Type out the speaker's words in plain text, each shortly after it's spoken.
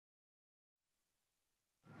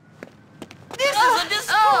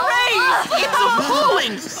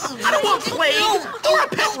feelings! I don't want plague or a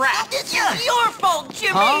pet rat! It's your fault,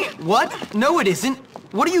 Jimmy! Huh? What? No, it isn't.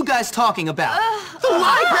 What are you guys talking about? The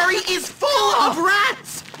library is full of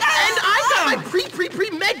rats! And I got my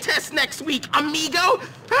pre-med test next week, amigo!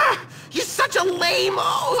 You're such a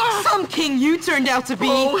lame-o! Some king you turned out to be!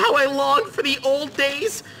 Oh, how I long for the old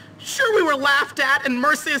days! Sure, we were laughed at and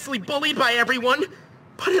mercilessly bullied by everyone,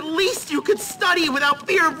 but at least you could study without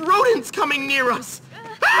fear of rodents coming near us!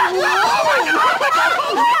 Get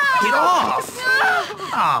off!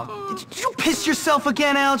 Oh, did you piss yourself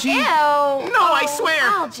again, Algie? Ew. No, I swear!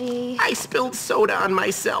 Algie. I spilled soda on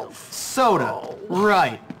myself. Soda.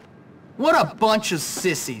 Right. What a bunch of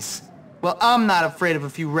sissies. Well, I'm not afraid of a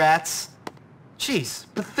few rats. Jeez,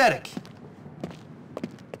 pathetic.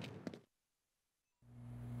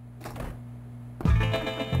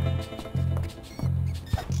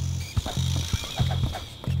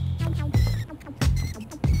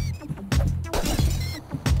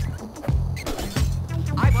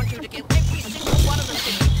 I want you to kill every single one of them.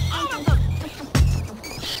 All of them!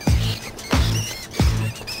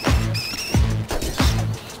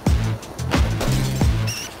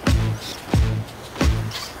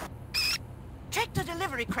 Check the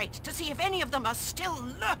delivery crate to see if any of them are still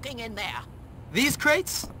lurking in there. These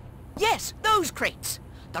crates? Yes, those crates.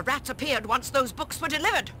 The rats appeared once those books were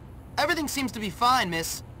delivered. Everything seems to be fine,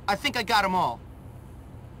 miss. I think I got them all.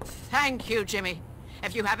 Thank you, Jimmy.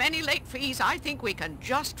 If you have any late fees, I think we can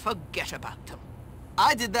just forget about them.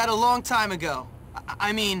 I did that a long time ago.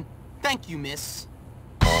 I mean, thank you, miss.